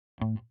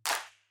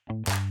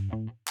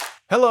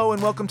Hello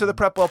and welcome to the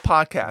PrepWell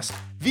Podcast,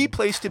 the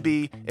place to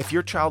be if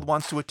your child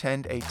wants to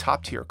attend a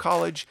top-tier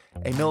college,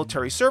 a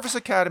military service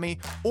academy,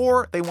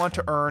 or they want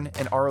to earn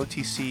an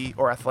ROTC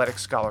or athletic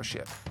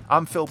scholarship.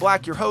 I'm Phil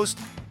Black, your host,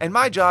 and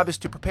my job is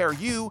to prepare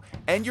you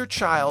and your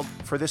child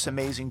for this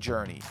amazing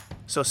journey.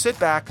 So sit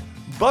back,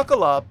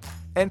 buckle up,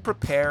 and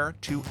prepare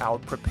to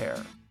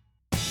out-prepare.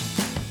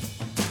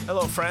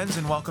 Hello, friends,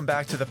 and welcome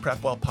back to the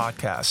PrepWell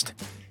Podcast.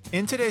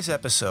 In today's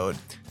episode,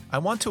 I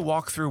want to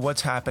walk through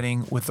what's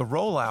happening with the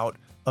rollout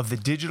of the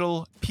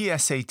digital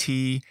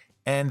PSAT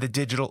and the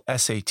digital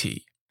SAT.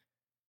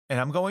 And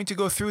I'm going to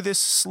go through this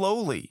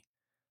slowly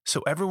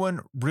so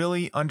everyone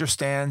really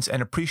understands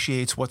and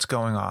appreciates what's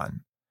going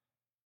on.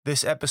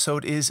 This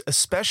episode is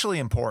especially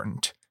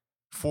important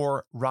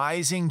for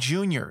rising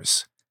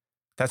juniors.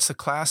 That's the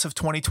class of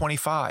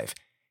 2025.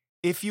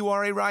 If you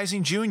are a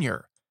rising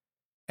junior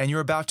and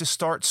you're about to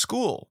start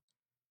school,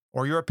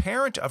 or you're a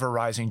parent of a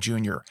rising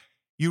junior,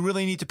 you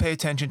really need to pay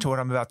attention to what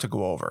I'm about to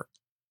go over.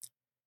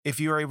 If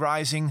you're a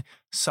rising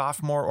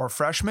sophomore or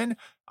freshman,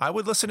 I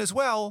would listen as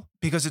well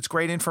because it's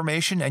great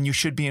information and you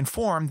should be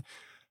informed,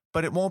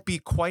 but it won't be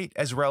quite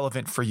as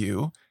relevant for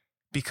you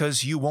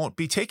because you won't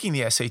be taking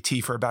the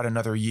SAT for about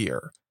another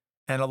year.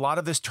 And a lot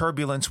of this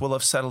turbulence will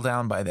have settled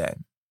down by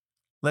then.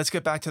 Let's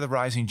get back to the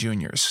rising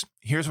juniors.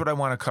 Here's what I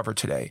want to cover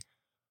today.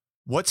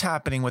 What's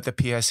happening with the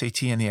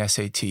PSAT and the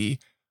SAT?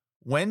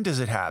 When does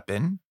it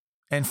happen?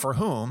 And for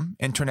whom?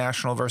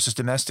 International versus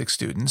domestic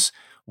students.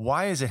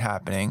 Why is it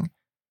happening?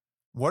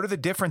 What are the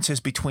differences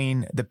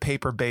between the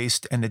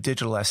paper-based and the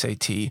digital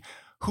SAT?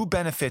 Who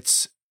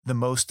benefits the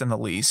most and the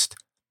least?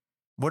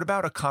 What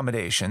about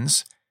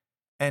accommodations?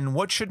 And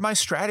what should my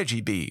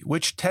strategy be?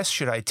 Which tests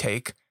should I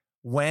take?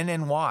 When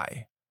and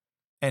why?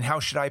 And how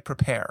should I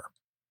prepare?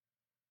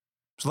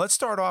 So let's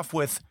start off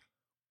with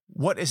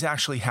what is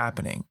actually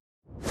happening.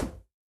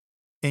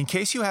 In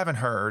case you haven't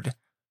heard,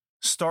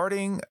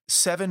 starting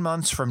 7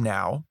 months from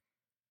now,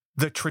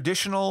 the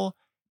traditional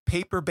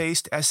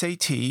paper-based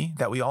SAT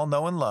that we all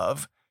know and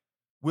love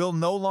will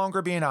no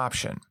longer be an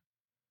option.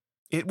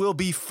 It will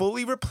be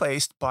fully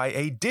replaced by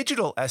a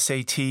digital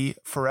SAT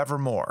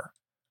forevermore.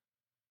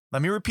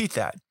 Let me repeat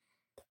that.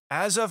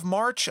 As of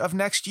March of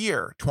next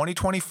year,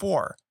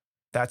 2024,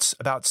 that's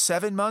about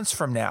 7 months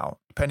from now,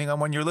 depending on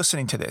when you're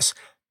listening to this,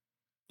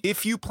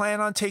 if you plan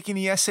on taking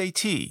the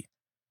SAT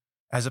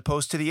as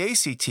opposed to the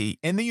ACT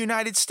in the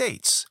United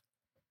States,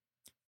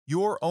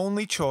 your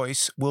only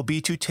choice will be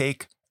to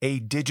take a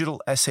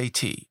digital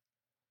SAT.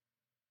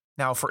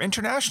 Now, for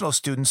international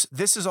students,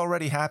 this is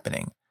already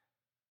happening.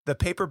 The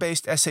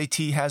paper-based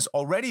SAT has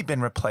already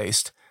been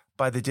replaced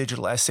by the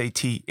digital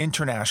SAT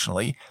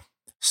internationally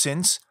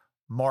since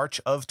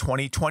March of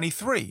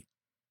 2023.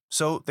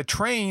 So the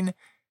train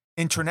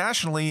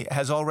internationally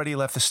has already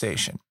left the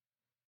station.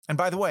 And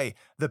by the way,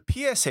 the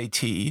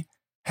PSAT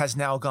has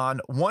now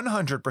gone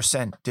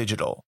 100%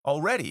 digital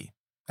already,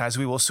 as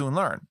we will soon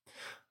learn.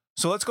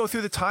 So let's go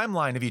through the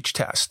timeline of each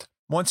test.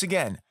 Once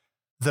again,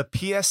 the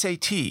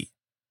PSAT,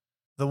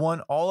 the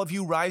one all of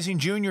you rising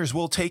juniors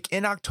will take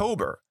in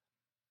October.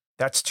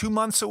 That's 2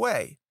 months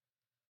away.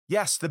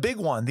 Yes, the big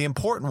one, the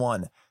important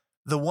one,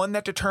 the one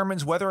that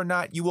determines whether or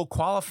not you will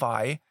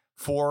qualify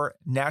for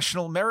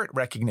national merit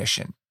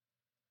recognition.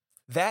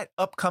 That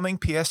upcoming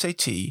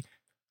PSAT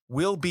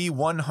will be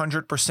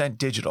 100%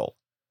 digital.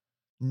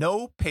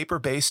 No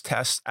paper-based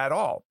tests at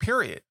all,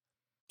 period.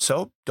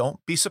 So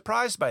don't be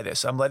surprised by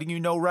this. I'm letting you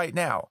know right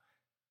now.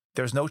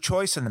 There's no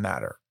choice in the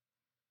matter.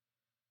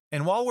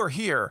 And while we're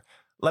here,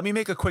 let me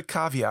make a quick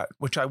caveat,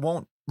 which I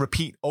won't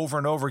repeat over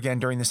and over again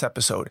during this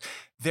episode.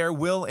 There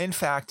will, in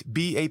fact,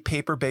 be a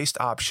paper-based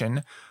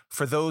option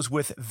for those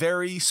with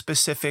very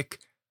specific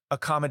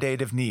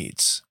accommodative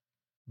needs.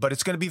 But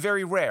it's going to be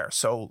very rare,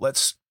 so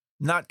let's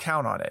not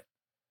count on it.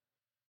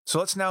 So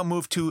let's now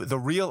move to the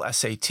real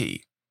SAT.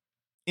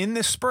 In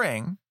the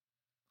spring,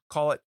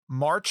 call it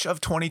March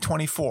of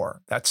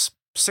 2024. That's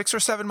 6 or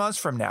 7 months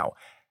from now.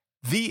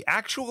 The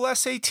actual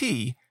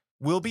SAT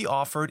will be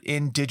offered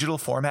in digital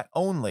format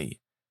only,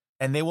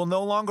 and they will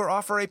no longer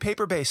offer a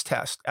paper-based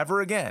test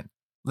ever again.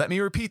 Let me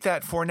repeat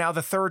that for now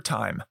the third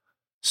time.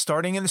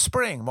 Starting in the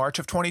spring, March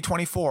of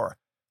 2024,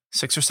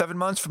 6 or 7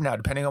 months from now,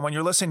 depending on when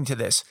you're listening to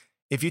this,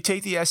 if you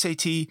take the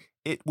SAT,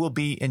 it will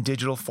be in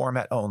digital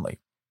format only.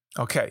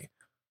 Okay,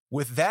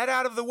 with that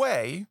out of the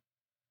way,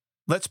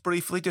 let's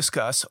briefly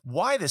discuss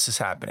why this is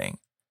happening.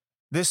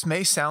 This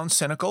may sound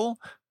cynical,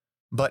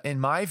 but in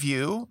my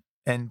view,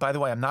 and by the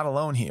way, I'm not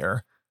alone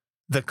here,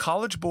 the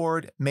College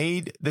Board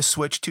made the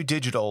switch to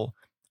digital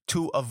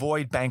to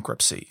avoid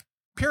bankruptcy,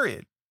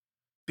 period.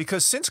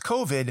 Because since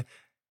COVID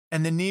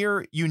and the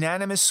near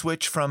unanimous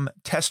switch from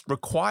test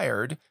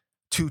required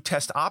to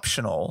test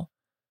optional,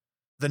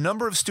 the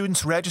number of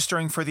students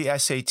registering for the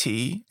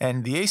SAT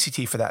and the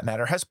ACT for that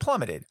matter has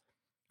plummeted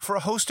for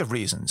a host of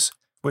reasons,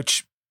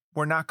 which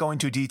we're not going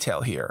to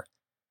detail here.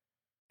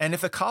 And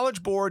if the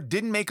College Board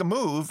didn't make a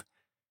move,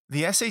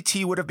 the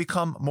SAT would have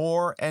become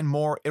more and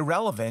more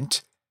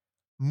irrelevant,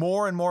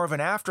 more and more of an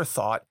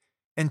afterthought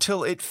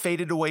until it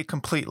faded away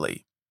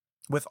completely,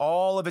 with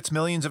all of its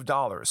millions of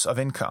dollars of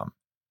income.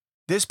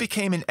 This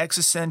became an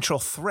existential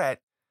threat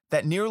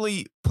that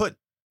nearly put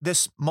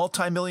this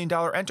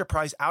multi-million-dollar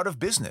enterprise out of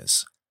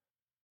business.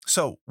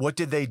 So what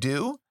did they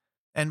do?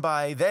 And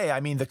by they, I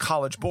mean the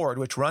College Board,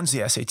 which runs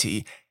the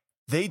SAT.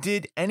 They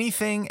did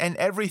anything and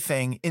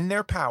everything in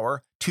their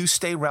power to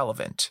stay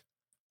relevant.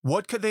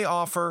 What could they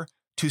offer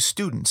to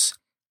students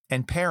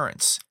and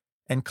parents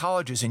and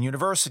colleges and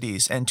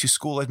universities and to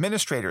school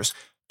administrators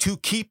to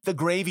keep the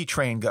gravy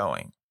train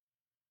going?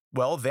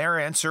 Well, their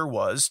answer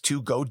was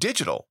to go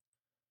digital.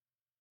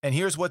 And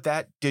here's what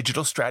that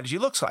digital strategy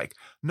looks like.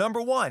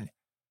 Number one,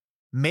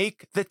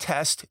 make the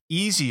test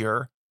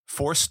easier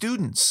for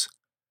students,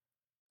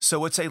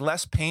 so it's a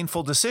less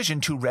painful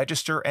decision to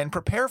register and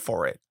prepare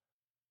for it.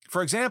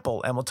 For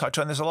example, and we'll touch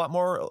on this a lot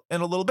more in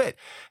a little bit,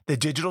 the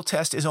digital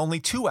test is only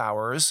 2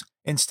 hours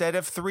instead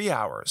of 3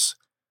 hours.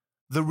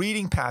 The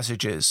reading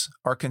passages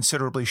are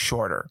considerably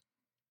shorter,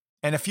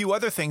 and a few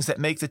other things that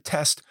make the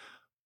test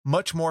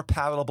much more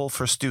palatable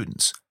for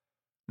students.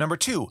 Number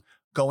two,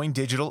 going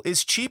digital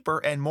is cheaper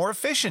and more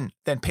efficient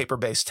than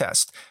paper-based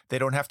tests. They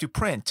don't have to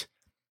print,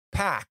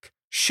 pack,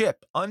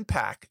 ship,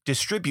 unpack,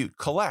 distribute,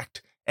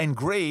 collect, and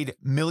grade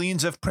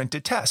millions of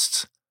printed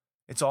tests.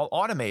 It's all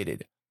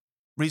automated.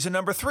 Reason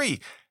number three,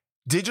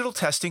 digital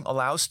testing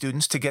allows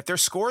students to get their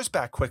scores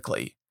back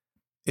quickly.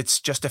 It's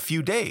just a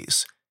few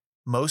days.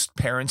 Most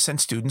parents and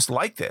students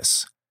like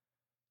this.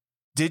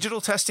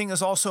 Digital testing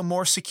is also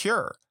more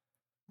secure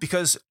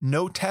because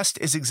no test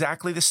is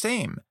exactly the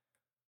same.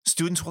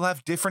 Students will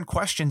have different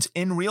questions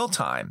in real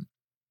time.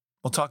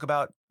 We'll talk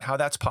about how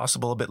that's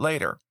possible a bit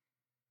later.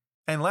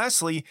 And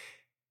lastly,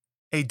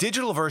 a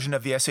digital version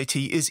of the SAT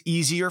is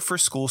easier for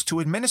schools to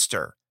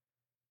administer.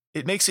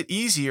 It makes it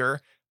easier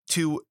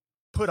to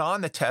put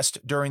on the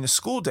test during the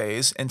school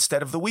days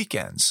instead of the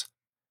weekends.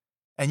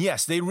 And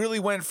yes, they really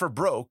went for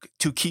broke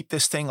to keep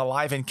this thing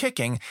alive and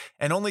kicking,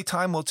 and only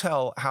time will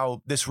tell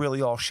how this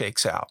really all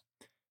shakes out.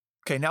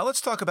 Okay, now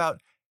let's talk about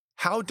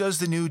how does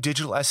the new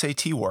digital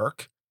SAT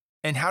work,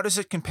 and how does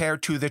it compare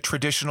to the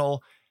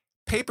traditional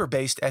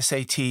paper-based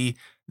SAT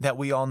that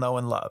we all know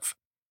and love?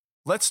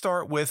 Let's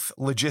start with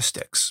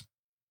logistics.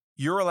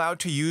 You're allowed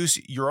to use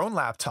your own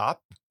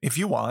laptop if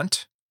you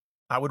want.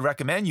 I would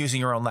recommend using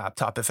your own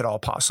laptop if at all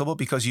possible,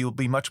 because you'll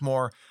be much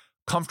more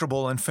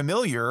comfortable and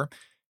familiar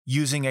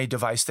using a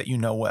device that you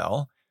know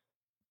well.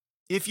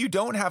 If you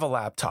don't have a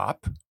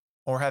laptop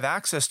or have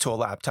access to a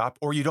laptop,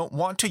 or you don't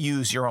want to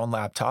use your own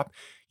laptop,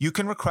 you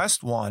can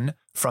request one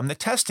from the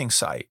testing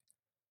site.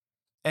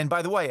 And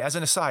by the way, as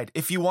an aside,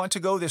 if you want to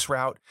go this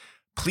route,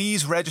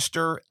 please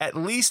register at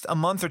least a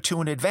month or two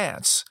in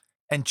advance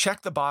and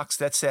check the box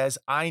that says,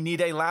 I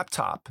need a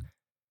laptop,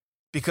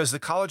 because the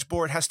College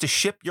Board has to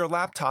ship your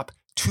laptop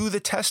to the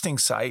testing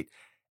site,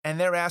 and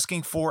they're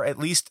asking for at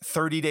least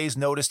 30 days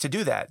notice to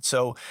do that.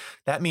 So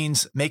that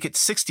means make it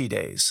 60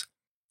 days.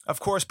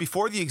 Of course,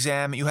 before the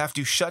exam, you have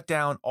to shut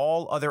down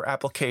all other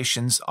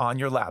applications on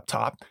your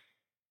laptop.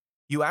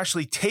 You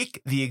actually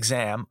take the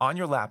exam on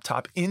your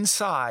laptop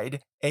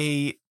inside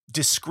a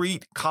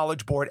discrete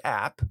College Board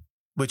app,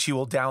 which you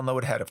will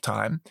download ahead of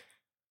time.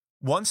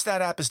 Once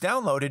that app is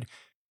downloaded,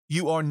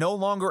 you are no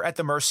longer at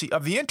the mercy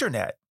of the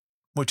internet,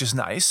 which is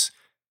nice,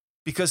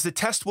 because the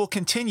test will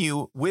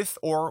continue with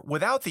or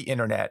without the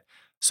internet.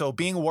 So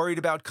being worried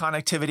about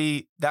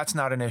connectivity, that's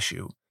not an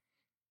issue.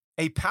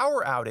 A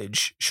power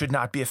outage should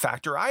not be a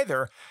factor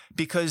either,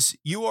 because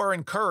you are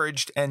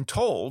encouraged and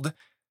told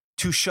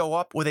to show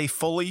up with a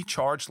fully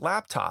charged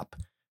laptop,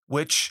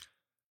 which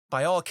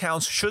by all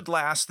accounts should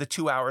last the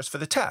 2 hours for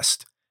the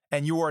test.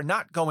 And you are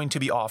not going to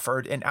be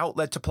offered an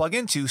outlet to plug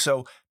into,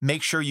 so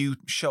make sure you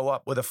show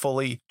up with a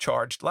fully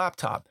charged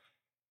laptop.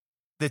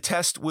 The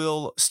test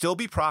will still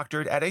be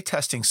proctored at a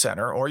testing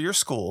center or your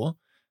school.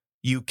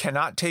 You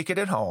cannot take it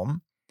at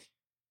home.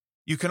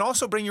 You can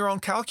also bring your own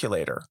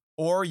calculator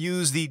or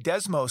use the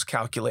Desmos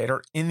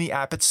calculator in the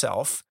app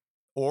itself,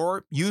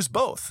 or use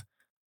both.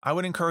 I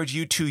would encourage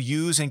you to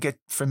use and get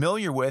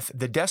familiar with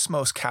the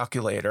Desmos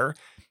calculator,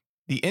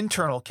 the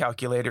internal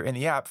calculator in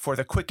the app, for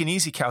the quick and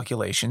easy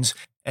calculations,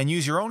 and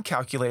use your own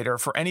calculator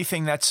for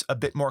anything that's a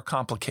bit more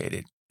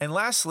complicated. And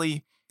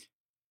lastly,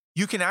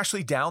 you can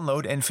actually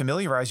download and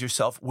familiarize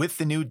yourself with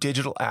the new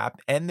digital app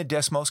and the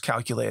Desmos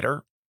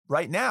calculator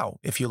right now,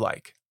 if you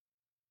like.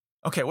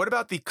 Okay, what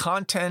about the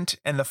content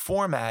and the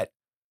format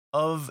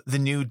of the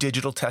new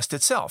digital test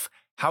itself?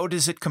 How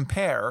does it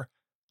compare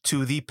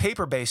to the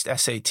paper-based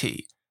SAT?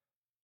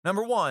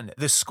 Number one,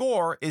 the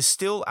score is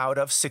still out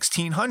of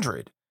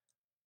 1600.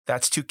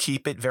 That's to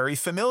keep it very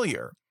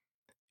familiar.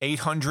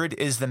 800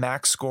 is the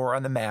max score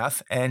on the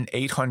math, and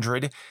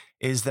 800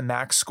 is the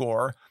max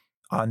score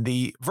on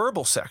the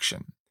verbal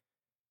section.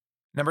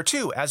 Number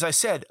two, as I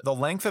said, the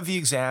length of the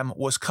exam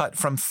was cut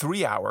from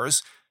 3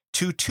 hours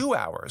to 2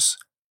 hours,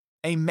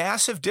 a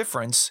massive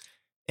difference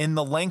in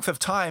the length of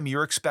time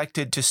you're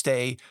expected to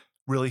stay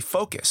really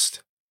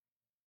focused.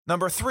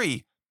 Number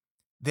three,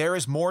 there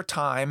is more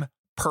time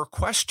per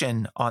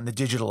question on the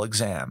digital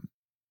exam.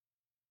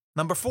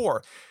 Number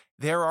four,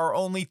 there are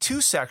only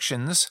 2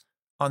 sections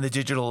on the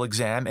digital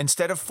exam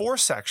instead of 4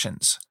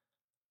 sections.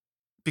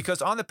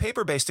 Because on the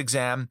paper-based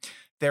exam,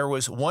 there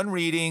was 1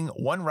 reading,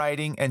 1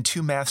 writing, and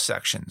 2 math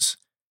sections.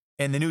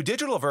 In the new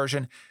digital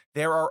version,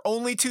 there are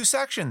only 2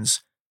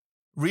 sections,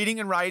 reading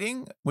and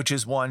writing, which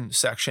is 1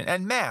 section,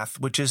 and math,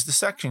 which is the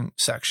second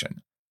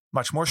section.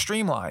 Much more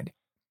streamlined.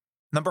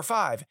 Number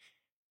 5,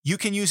 you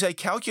can use a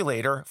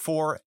calculator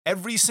for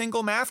every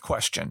single math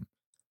question.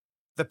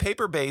 The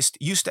paper-based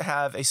used to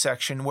have a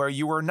section where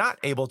you were not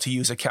able to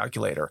use a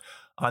calculator.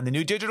 On the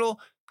new digital,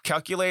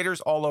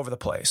 calculators all over the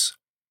place.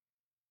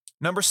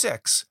 Number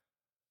 6,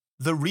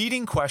 the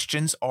reading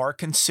questions are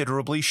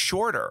considerably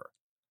shorter.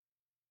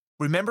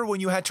 Remember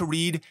when you had to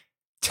read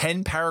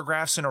 10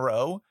 paragraphs in a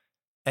row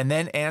and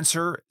then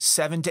answer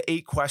 7 to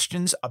 8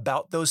 questions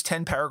about those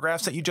 10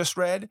 paragraphs that you just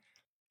read?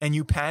 And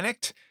you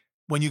panicked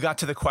when you got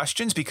to the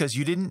questions because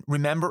you didn't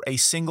remember a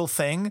single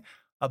thing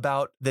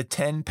about the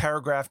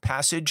 10-paragraph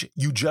passage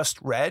you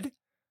just read?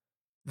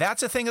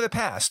 That's a thing of the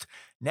past.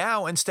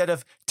 Now, instead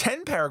of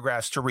 10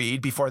 paragraphs to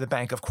read before the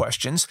bank of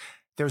questions,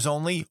 there's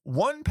only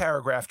 1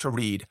 paragraph to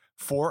read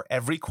for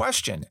every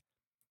question.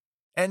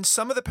 And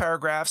some of the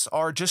paragraphs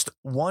are just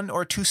 1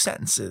 or 2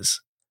 sentences.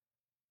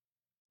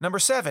 Number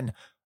 7,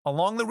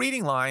 along the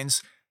reading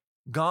lines,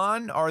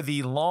 gone are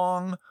the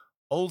long,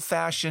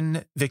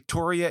 old-fashioned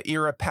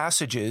Victoria-era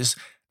passages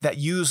that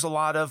use a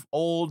lot of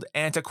old,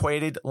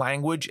 antiquated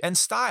language and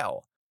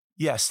style.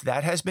 Yes,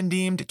 that has been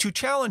deemed too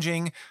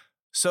challenging,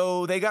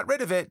 so they got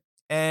rid of it,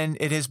 and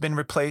it has been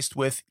replaced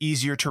with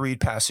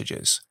easier-to-read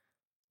passages.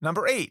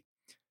 Number 8,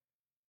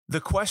 the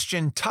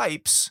question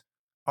types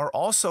are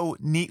also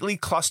neatly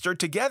clustered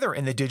together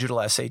in the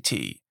digital SAT,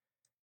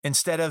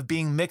 instead of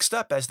being mixed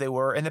up as they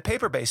were in the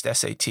paper-based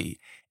SAT.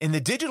 In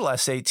the digital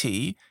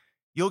SAT,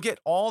 you'll get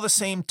all the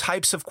same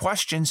types of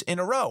questions in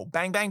a row.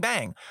 Bang, bang,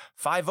 bang.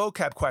 5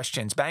 vocab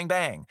questions. Bang,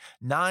 bang.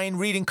 9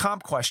 reading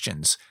comp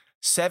questions.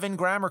 7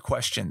 grammar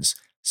questions.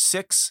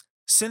 6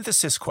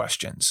 synthesis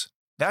questions.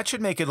 That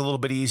should make it a little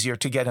bit easier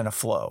to get in a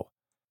flow.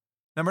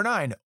 Number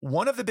 9,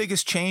 one of the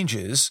biggest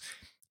changes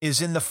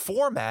is in the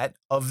format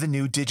of the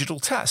new digital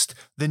test.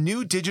 The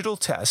new digital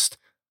test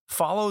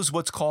follows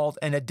what's called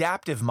an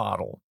adaptive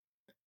model,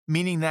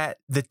 meaning that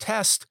the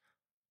test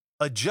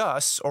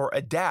adjusts or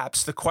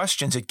adapts the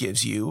questions it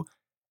gives you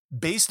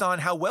based on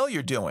how well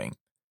you're doing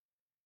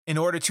in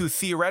order to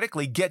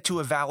theoretically get to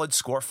a valid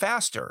score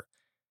faster.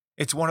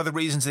 It's one of the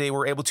reasons they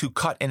were able to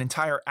cut an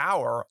entire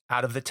hour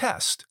out of the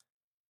test.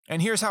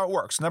 And here's how it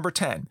works. Number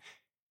 10,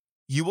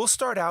 you will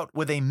start out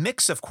with a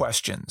mix of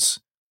questions,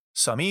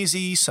 some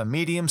easy, some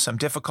medium, some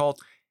difficult.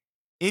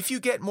 If you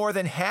get more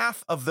than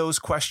half of those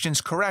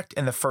questions correct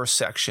in the first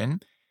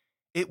section,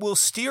 it will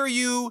steer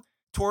you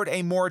toward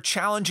a more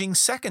challenging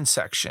second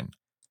section,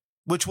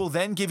 which will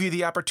then give you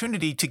the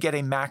opportunity to get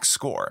a max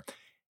score.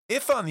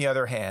 If, on the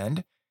other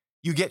hand,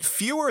 you get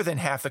fewer than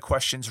half the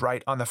questions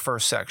right on the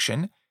first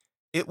section,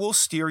 it will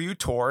steer you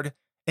toward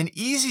an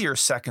easier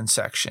second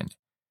section,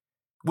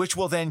 which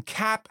will then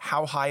cap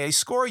how high a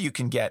score you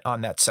can get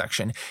on that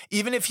section,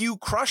 even if you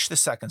crush the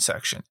second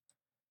section.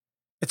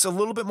 It's a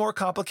little bit more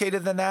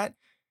complicated than that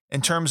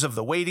in terms of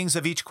the weightings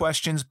of each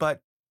question,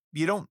 but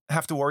you don't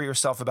have to worry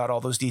yourself about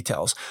all those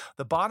details.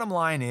 The bottom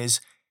line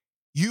is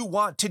you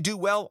want to do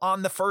well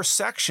on the first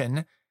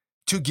section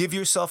to give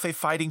yourself a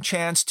fighting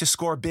chance to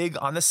score big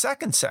on the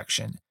second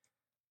section.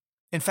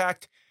 In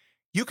fact,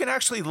 you can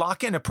actually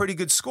lock in a pretty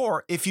good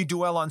score if you do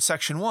well on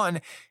section 1,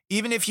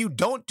 even if you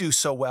don't do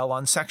so well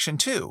on section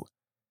 2.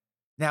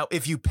 Now,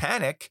 if you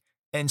panic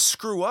and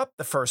screw up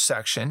the first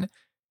section,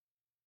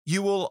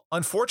 you will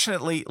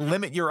unfortunately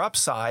limit your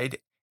upside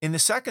in the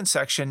second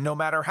section no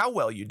matter how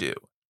well you do.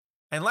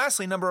 And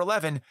lastly, number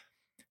 11,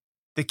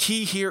 the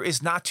key here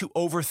is not to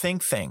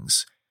overthink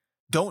things.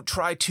 Don't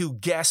try to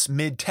guess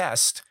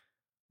mid-test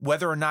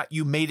whether or not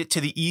you made it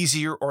to the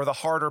easier or the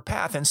harder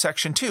path in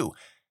section 2.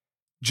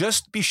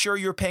 Just be sure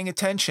you're paying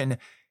attention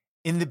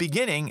in the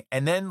beginning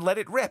and then let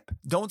it rip.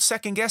 Don't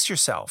second guess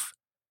yourself.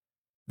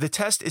 The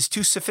test is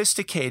too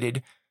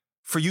sophisticated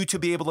for you to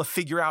be able to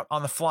figure out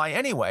on the fly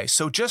anyway,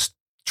 so just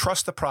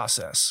trust the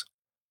process.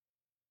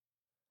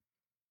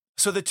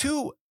 So the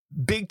 2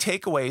 big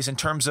takeaways in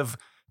terms of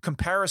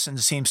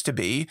comparisons seems to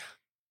be,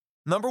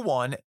 number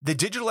 1, the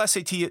digital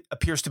SAT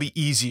appears to be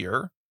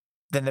easier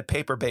than the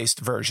paper-based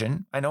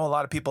version. I know a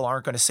lot of people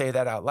aren't going to say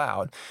that out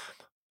loud.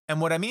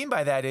 And what I mean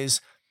by that is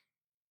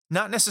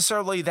not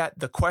necessarily that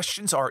the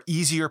questions are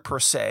easier per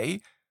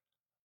se,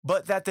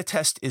 but that the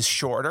test is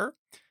shorter.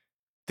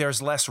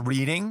 There's less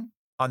reading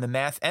on the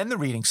math and the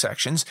reading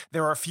sections.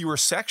 There are fewer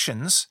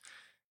sections.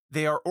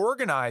 They are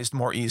organized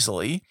more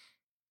easily.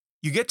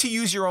 You get to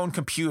use your own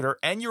computer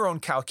and your own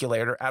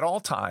calculator at all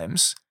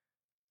times.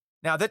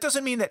 Now, that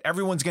doesn't mean that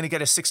everyone's going to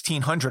get a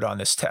 1600 on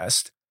this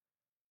test,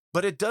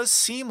 but it does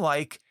seem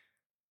like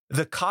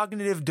the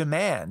cognitive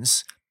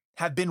demands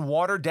have been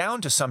watered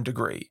down to some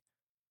degree.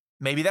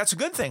 Maybe that's a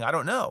good thing. I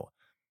don't know.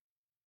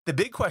 The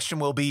big question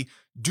will be,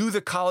 do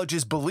the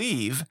colleges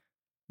believe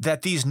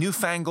that these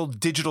newfangled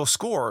digital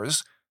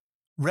scores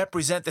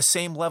represent the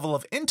same level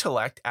of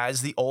intellect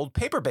as the old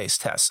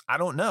paper-based tests? I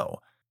don't know.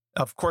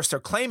 Of course, they're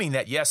claiming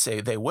that, yes,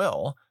 they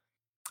will.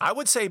 I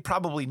would say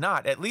probably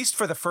not, at least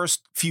for the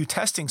first few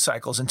testing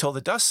cycles until the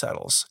dust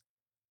settles.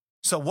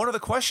 So one of the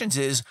questions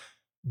is,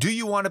 do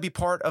you want to be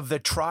part of the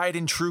tried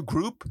and true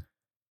group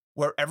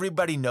where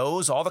everybody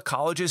knows, all the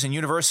colleges and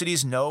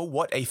universities know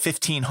what a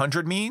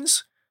 1500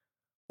 means?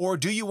 Or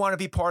do you want to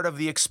be part of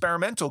the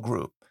experimental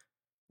group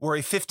where a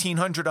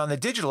 1500 on the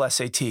digital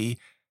SAT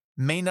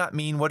may not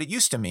mean what it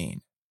used to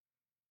mean?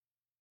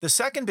 The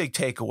second big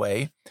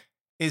takeaway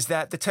is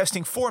that the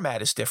testing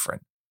format is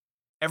different.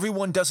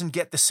 Everyone doesn't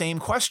get the same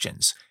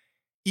questions.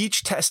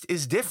 Each test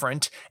is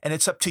different, and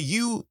it's up to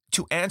you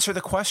to answer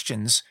the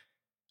questions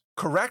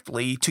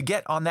correctly to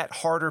get on that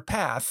harder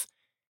path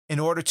in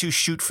order to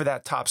shoot for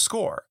that top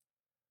score.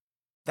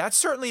 That's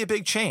certainly a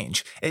big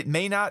change. It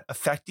may not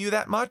affect you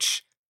that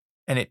much,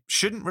 and it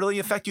shouldn't really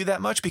affect you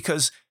that much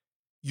because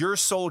your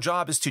sole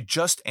job is to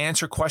just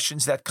answer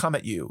questions that come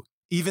at you,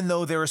 even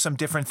though there are some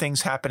different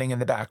things happening in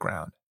the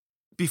background.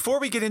 Before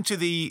we get into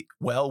the,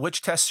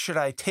 which tests should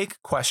I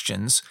take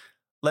questions,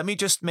 let me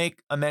just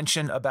make a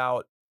mention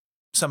about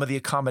some of the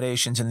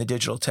accommodations in the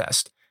digital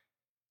test.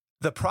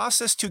 The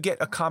process to get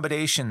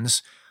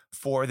accommodations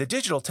for the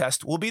digital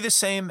test will be the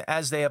same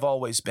as they have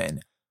always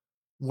been.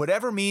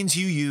 Whatever means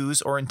you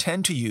use or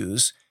intend to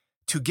use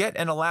to get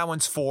an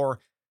allowance for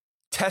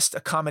test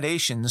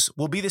accommodations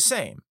will be the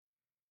same.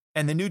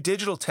 And the new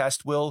digital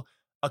test will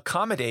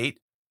accommodate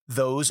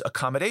those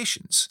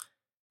accommodations.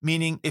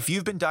 Meaning, if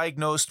you've been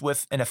diagnosed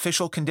with an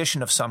official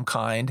condition of some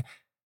kind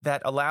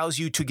that allows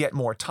you to get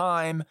more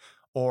time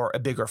or a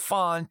bigger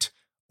font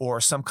or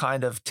some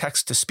kind of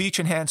text-to-speech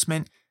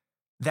enhancement,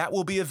 that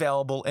will be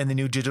available in the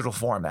new digital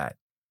format.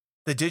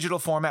 The digital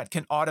format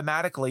can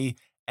automatically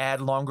add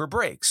longer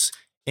breaks,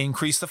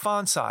 increase the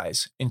font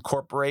size,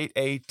 incorporate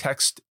a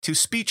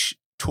text-to-speech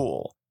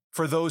tool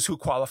for those who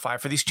qualify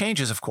for these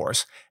changes, of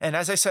course. And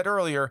as I said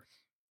earlier,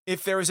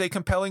 if there is a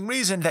compelling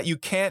reason that you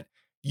can't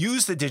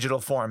use the digital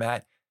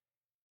format,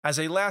 as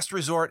a last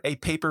resort, a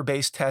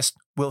paper-based test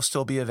will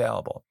still be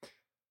available.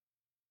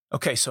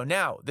 Okay, so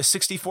now the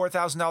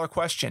 $64,000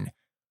 question.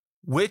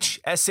 Which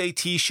SAT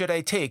should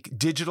I take,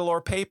 digital or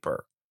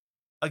paper?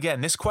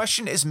 Again, this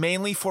question is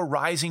mainly for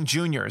rising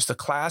juniors, the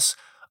class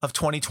of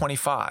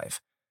 2025,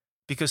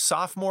 because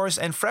sophomores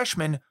and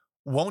freshmen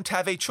won't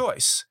have a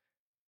choice.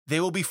 They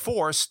will be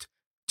forced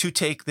to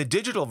take the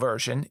digital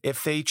version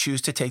if they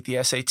choose to take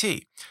the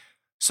SAT.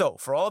 So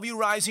for all of you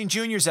rising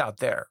juniors out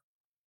there,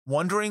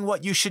 wondering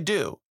what you should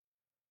do,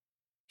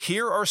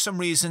 here are some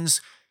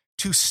reasons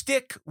to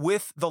stick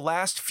with the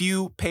last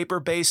few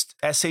paper-based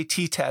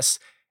SAT tests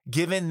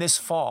given this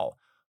fall,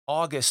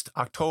 August,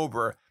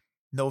 October,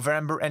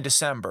 November, and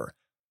December.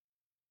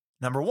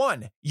 Number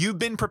one, you've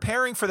been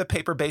preparing for the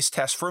paper-based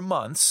test for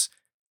months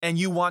and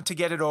you want to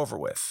get it over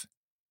with.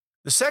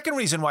 The second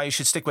reason why you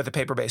should stick with the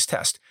paper-based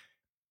test,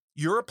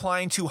 you're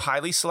applying to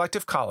highly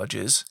selective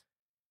colleges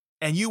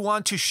and you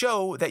want to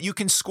show that you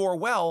can score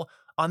well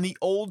on the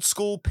old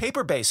school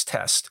paper-based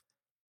test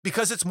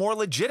because it's more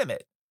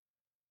legitimate.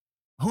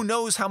 Who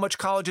knows how much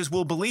colleges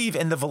will believe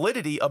in the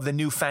validity of the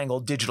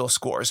newfangled digital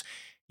scores?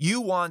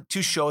 You want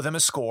to show them a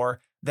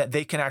score that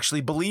they can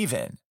actually believe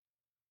in.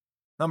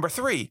 Number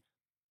three,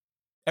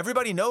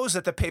 everybody knows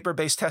that the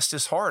paper-based test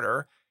is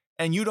harder,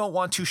 and you don't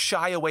want to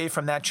shy away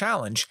from that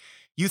challenge.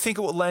 You think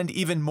it will lend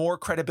even more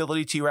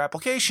credibility to your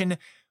application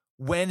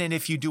when and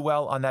if you do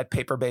well on that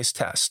paper-based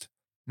test.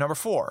 Number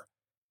four,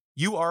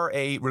 you are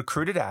a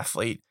recruited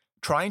athlete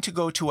trying to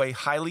go to a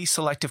highly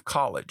selective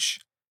college,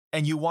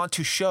 and you want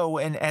to show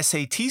an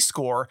SAT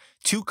score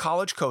to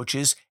college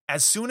coaches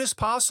as soon as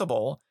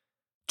possible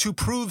to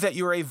prove that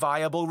you're a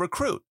viable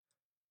recruit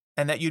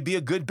and that you'd be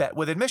a good bet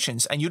with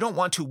admissions. And you don't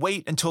want to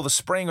wait until the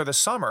spring or the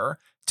summer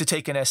to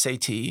take an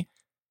SAT,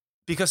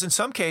 because in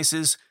some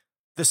cases,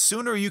 the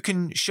sooner you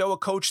can show a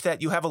coach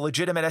that you have a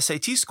legitimate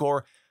SAT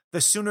score,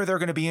 the sooner they're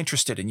going to be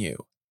interested in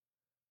you.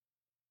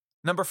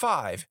 Number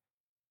five,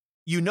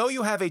 you know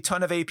you have a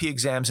ton of AP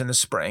exams in the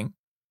spring,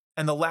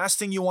 and the last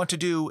thing you want to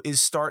do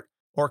is start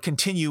or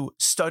continue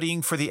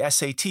studying for the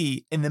SAT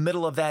in the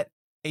middle of that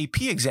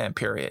AP exam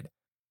period.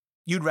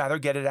 You'd rather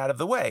get it out of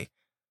the way.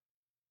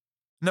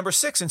 Number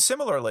six, and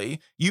similarly,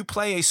 you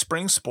play a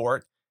spring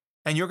sport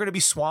and you're going to be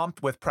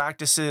swamped with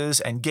practices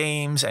and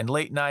games and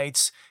late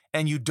nights,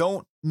 and you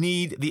don't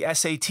need the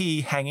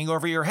SAT hanging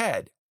over your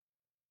head.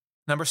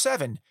 Number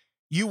seven,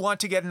 you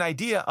want to get an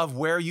idea of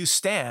where you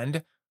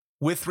stand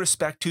with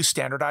respect to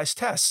standardized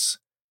tests.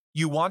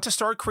 You want to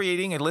start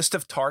creating a list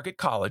of target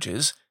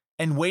colleges,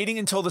 and waiting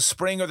until the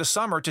spring or the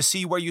summer to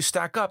see where you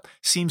stack up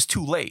seems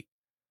too late.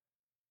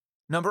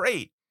 Number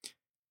eight,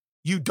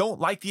 you don't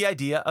like the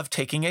idea of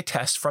taking a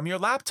test from your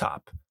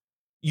laptop.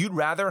 You'd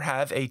rather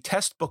have a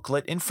test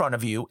booklet in front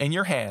of you in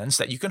your hands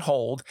that you can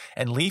hold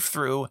and leaf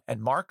through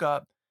and mark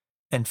up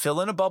and fill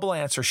in a bubble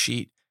answer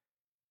sheet.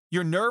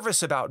 You're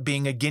nervous about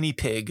being a guinea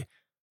pig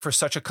for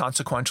such a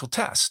consequential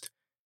test.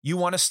 You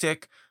want to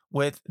stick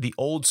with the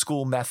old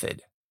school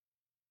method.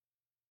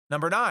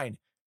 Number nine,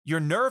 you're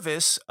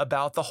nervous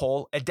about the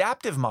whole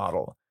adaptive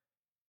model.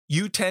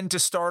 You tend to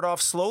start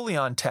off slowly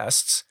on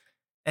tests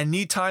and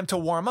need time to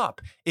warm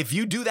up. If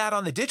you do that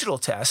on the digital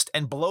test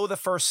and blow the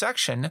first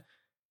section,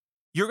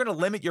 you're going to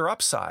limit your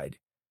upside.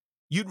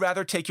 You'd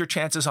rather take your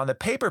chances on the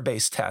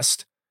paper-based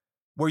test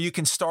where you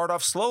can start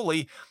off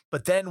slowly,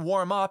 but then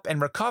warm up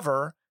and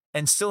recover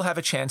and still have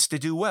a chance to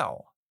do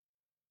well.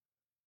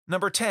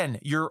 Number 10,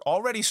 you're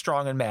already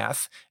strong in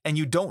math and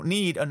you don't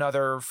need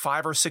another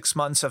 5 or 6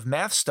 months of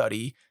math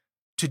study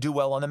to do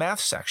well on the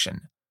math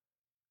section.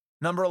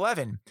 Number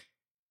 11,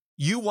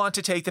 you want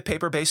to take the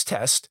paper-based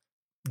test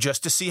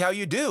just to see how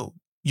you do.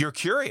 You're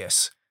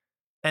curious.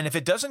 And if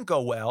it doesn't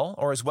go well,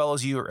 or as well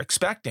as you're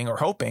expecting or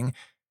hoping,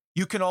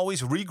 you can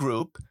always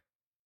regroup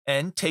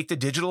and take the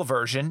digital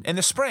version in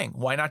the spring.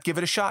 Why not give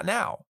it a shot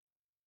now?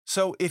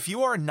 So if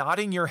you are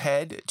nodding your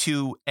head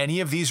to any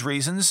of these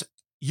reasons,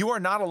 you are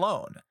not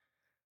alone.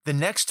 The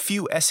next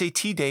few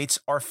SAT dates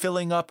are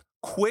filling up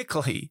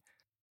quickly.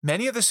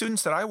 Many of the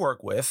students that I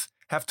work with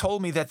have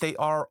told me that they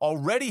are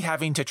already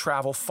having to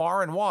travel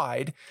far and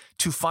wide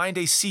to find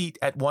a seat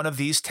at one of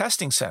these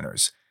testing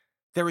centers.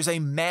 There is a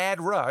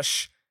mad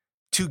rush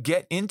to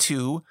get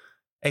into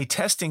a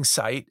testing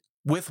site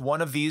with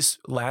one of these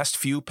last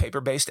few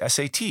paper-based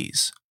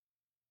SATs.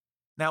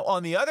 Now,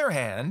 on the other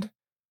hand,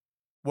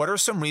 what are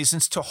some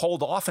reasons to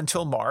hold off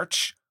until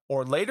March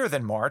or later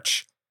than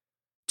March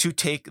to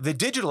take the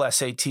digital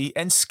SAT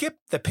and skip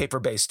the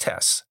paper-based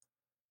tests?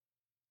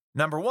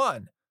 Number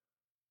 1,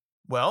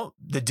 well,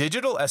 the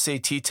digital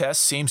SAT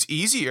test seems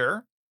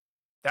easier.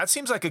 That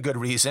seems like a good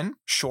reason.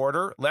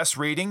 Shorter, less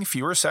reading,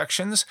 fewer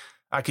sections.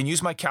 I can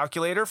use my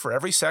calculator for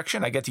every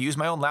section. I get to use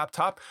my own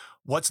laptop.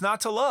 What's not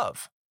to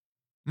love?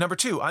 Number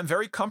 2, I'm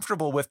very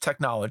comfortable with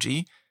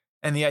technology,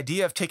 and the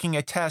idea of taking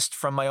a test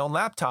from my own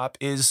laptop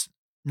is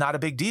not a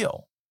big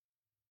deal.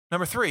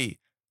 Number 3,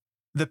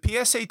 the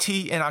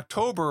PSAT in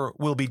October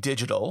will be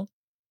digital,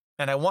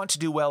 and I want to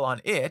do well on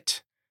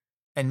it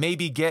and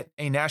maybe get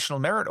a National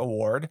Merit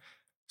Award,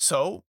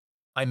 so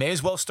I may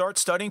as well start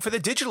studying for the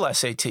digital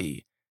SAT.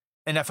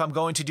 And if I'm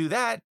going to do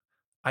that,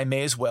 I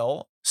may as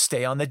well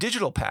stay on the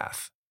digital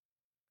path.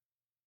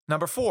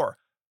 Number 4,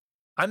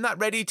 I'm not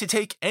ready to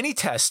take any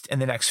test in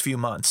the next few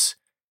months,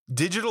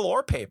 digital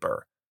or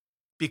paper,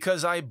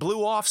 because I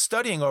blew off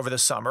studying over the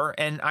summer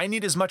and I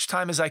need as much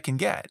time as I can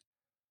get.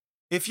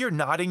 If you're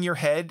nodding your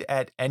head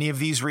at any of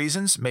these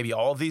reasons, maybe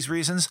all of these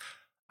reasons,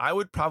 I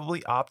would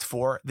probably opt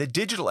for the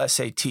digital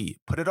SAT,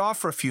 put it off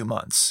for a few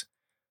months.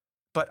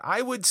 But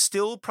I would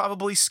still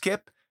probably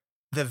skip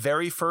the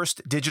very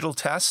first digital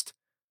test,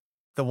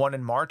 the one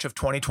in March of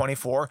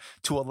 2024,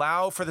 to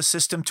allow for the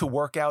system to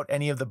work out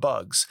any of the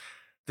bugs.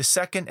 The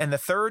second and the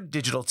third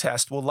digital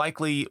test will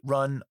likely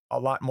run a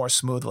lot more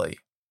smoothly.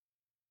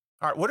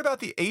 All right, what about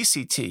the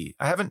ACT?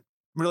 I haven't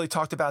really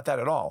talked about that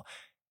at all.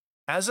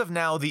 As of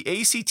now, the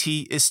ACT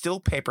is still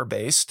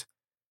paper-based,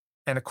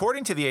 and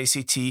according to the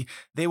ACT,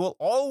 they will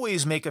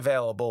always make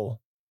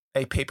available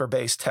a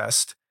paper-based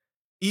test,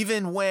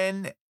 even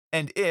when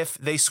and if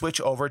they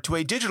switch over to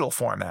a digital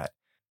format.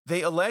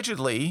 They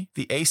allegedly,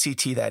 the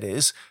ACT that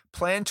is,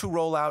 plan to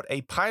roll out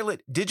a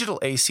pilot digital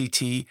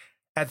ACT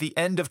at the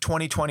end of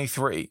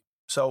 2023.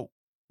 So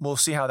we'll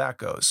see how that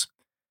goes.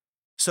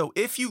 So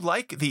if you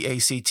like the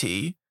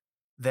ACT,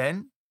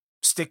 then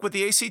stick with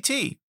the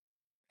ACT.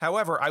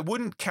 However, I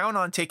wouldn't count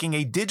on taking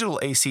a digital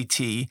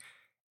ACT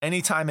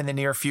anytime in the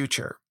near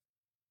future.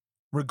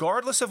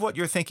 Regardless of what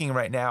you're thinking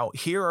right now,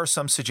 here are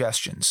some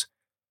suggestions.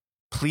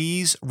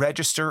 Please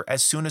register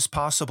as soon as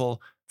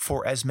possible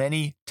for as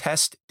many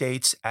test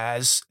dates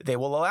as they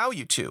will allow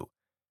you to.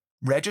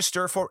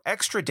 Register for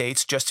extra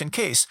dates just in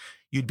case.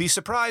 You'd be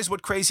surprised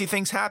what crazy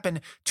things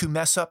happen to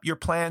mess up your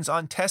plans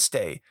on test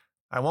day.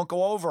 I won't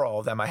go over all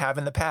of them. I have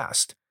in the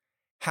past.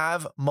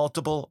 Have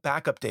multiple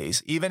backup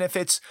days, even if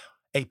it's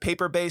a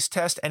paper-based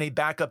test and a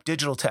backup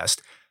digital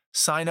test.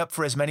 Sign up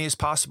for as many as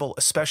possible,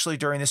 especially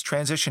during this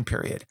transition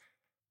period.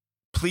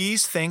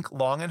 Please think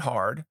long and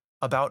hard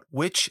about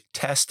which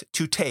test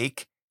to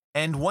take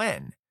and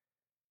when.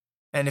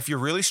 And if you're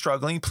really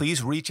struggling,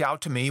 please reach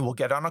out to me. We'll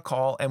get on a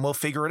call and we'll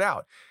figure it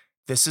out.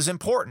 This is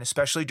important,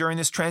 especially during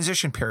this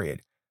transition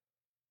period.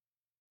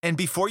 And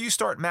before you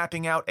start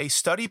mapping out a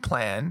study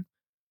plan,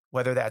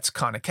 whether that's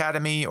Khan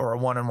Academy or a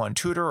one-on-one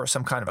tutor or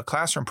some kind of a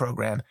classroom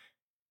program,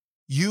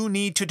 you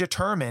need to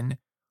determine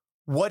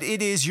what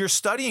it is you're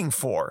studying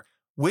for,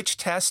 which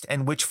test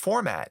and which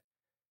format.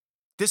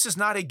 This is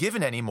not a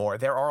given anymore.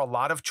 There are a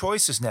lot of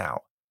choices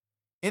now.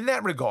 In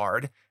that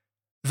regard,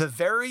 the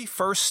very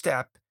first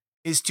step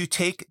is to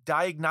take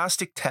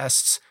diagnostic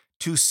tests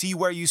to see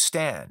where you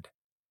stand.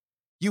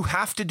 You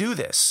have to do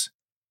this.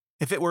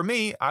 If it were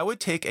me, I would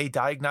take a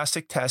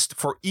diagnostic test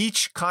for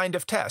each kind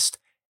of test,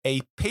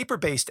 a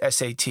paper-based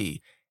SAT,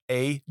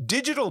 a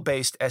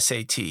digital-based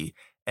SAT,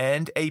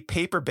 and a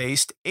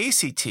paper-based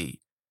ACT,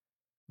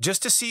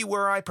 just to see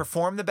where I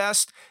perform the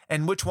best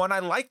and which one I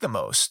like the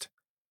most.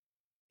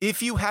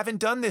 If you haven't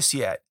done this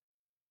yet,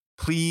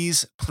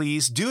 please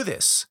do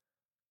this.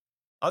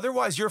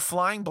 Otherwise, you're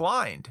flying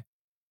blind,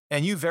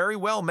 and you very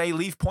well may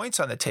leave points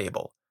on the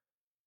table.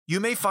 You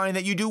may find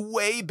that you do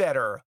way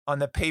better on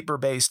the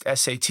paper-based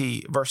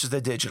SAT versus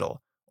the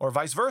digital, or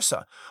vice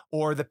versa,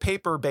 or the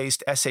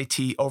paper-based SAT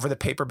over the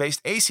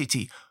paper-based ACT.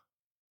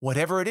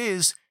 Whatever it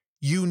is,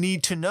 you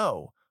need to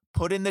know.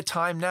 Put in the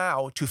time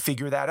now to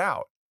figure that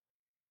out.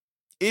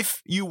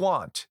 If you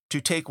want to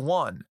take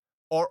one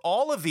or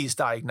all of these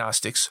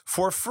diagnostics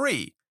for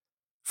free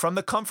from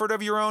the comfort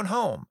of your own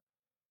home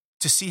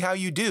to see how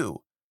you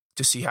do,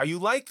 to see how you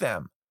like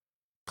them,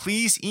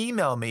 please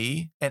email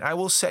me and I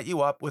will set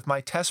you up with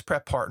my test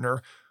prep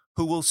partner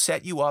who will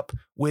set you up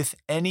with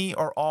any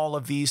or all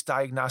of these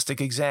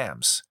diagnostic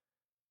exams.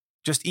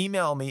 Just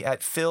email me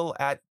at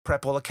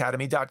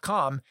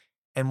phil@prepwellacademy.com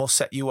and we'll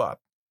set you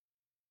up.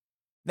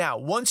 Now,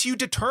 once you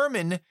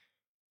determine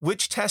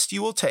which test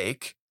you will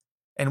take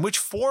and which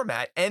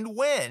format and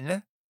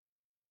when,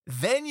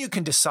 then you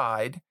can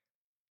decide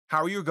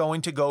how you're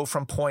going to go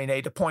from point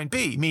A to point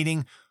B,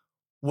 meaning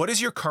what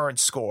is your current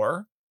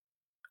score?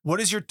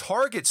 What is your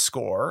target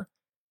score?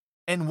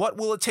 And what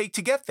will it take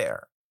to get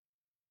there?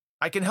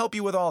 I can help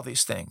you with all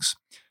these things.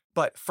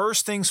 But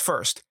first things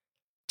first,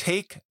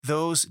 take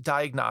those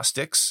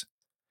diagnostics,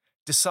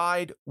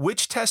 decide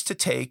which test to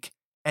take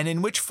and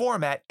in which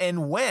format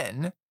and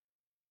when,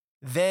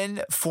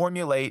 then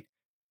formulate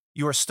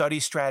your study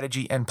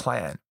strategy and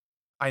plan.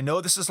 I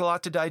know this is a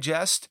lot to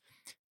digest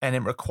and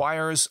it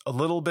requires a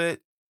little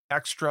bit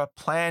extra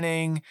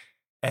planning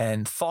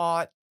and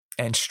thought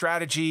and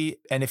strategy.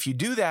 And if you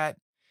do that,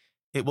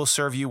 it will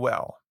serve you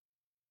well.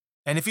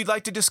 And if you'd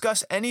like to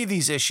discuss any of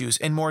these issues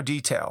in more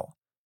detail,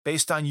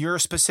 based on your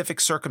specific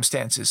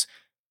circumstances,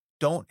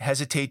 don't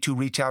hesitate to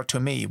reach out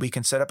to me. We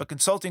can set up a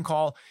consulting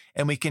call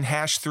and we can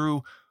hash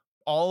through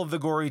all of the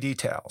gory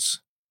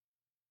details.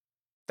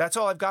 That's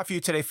all I've got for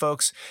you today,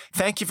 folks.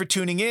 Thank you for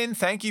tuning in.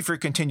 Thank you for your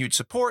continued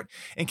support.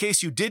 In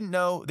case you didn't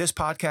know, this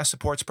podcast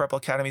supports Prep Well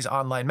Academy's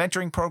online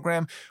mentoring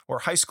program, where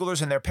high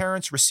schoolers and their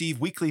parents receive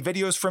weekly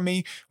videos from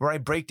me, where I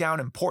break down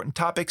important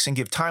topics and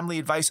give timely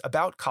advice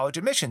about college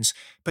admissions,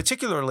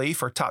 particularly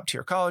for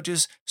top-tier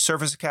colleges,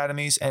 service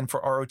academies, and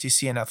for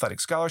ROTC and athletic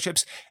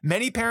scholarships.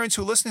 Many parents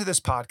who listen to this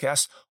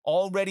podcast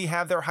already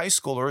have their high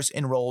schoolers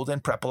enrolled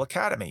in Prep Well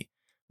Academy,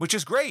 which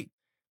is great.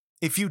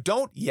 If you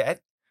don't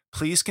yet,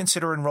 please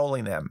consider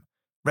enrolling them.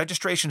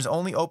 Registration is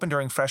only open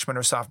during freshman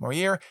or sophomore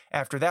year.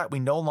 After that,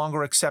 we no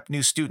longer accept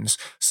new students.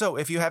 So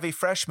if you have a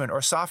freshman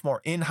or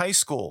sophomore in high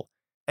school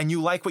and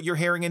you like what you're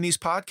hearing in these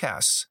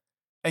podcasts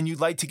and you'd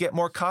like to get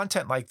more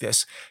content like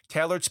this,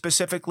 tailored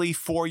specifically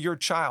for your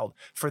child,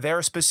 for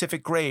their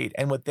specific grade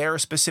and with their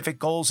specific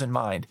goals in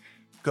mind,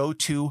 go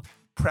to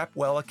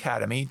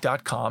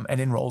prepwellacademy.com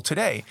and enroll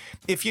today.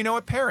 If you know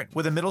a parent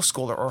with a middle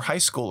schooler or high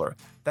schooler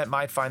that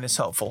might find this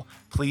helpful,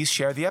 please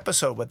share the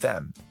episode with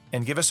them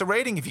and give us a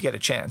rating if you get a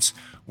chance.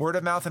 Word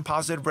of mouth and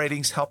positive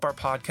ratings help our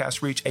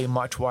podcast reach a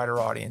much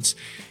wider audience.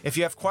 If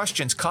you have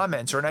questions,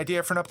 comments, or an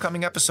idea for an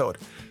upcoming episode,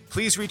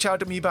 please reach out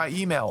to me by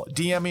email,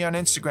 DM me on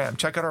Instagram,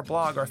 check out our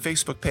blog, our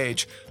Facebook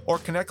page, or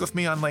connect with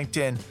me on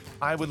LinkedIn.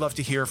 I would love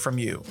to hear from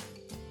you.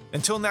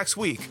 Until next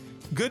week,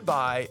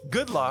 goodbye,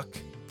 good luck,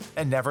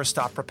 and never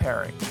stop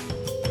preparing.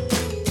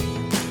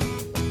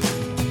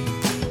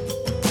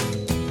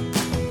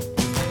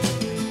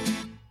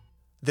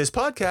 This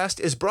podcast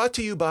is brought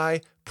to you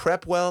by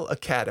Prep Well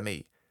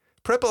Academy.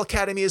 Prep Well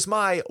Academy is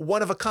my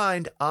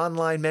one-of-a-kind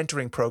online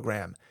mentoring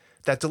program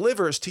that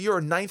delivers to your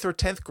 9th or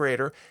 10th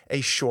grader a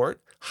short,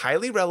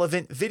 highly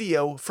relevant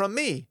video from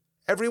me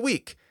every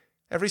week,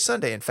 every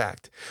Sunday, in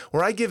fact,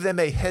 where I give them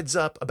a heads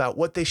up about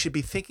what they should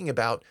be thinking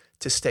about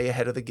to stay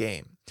ahead of the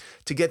game.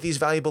 To get these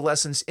valuable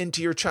lessons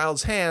into your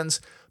child's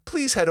hands,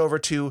 please head over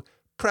to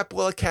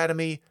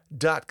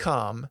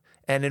prepwellacademy.com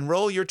and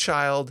enroll your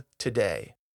child today.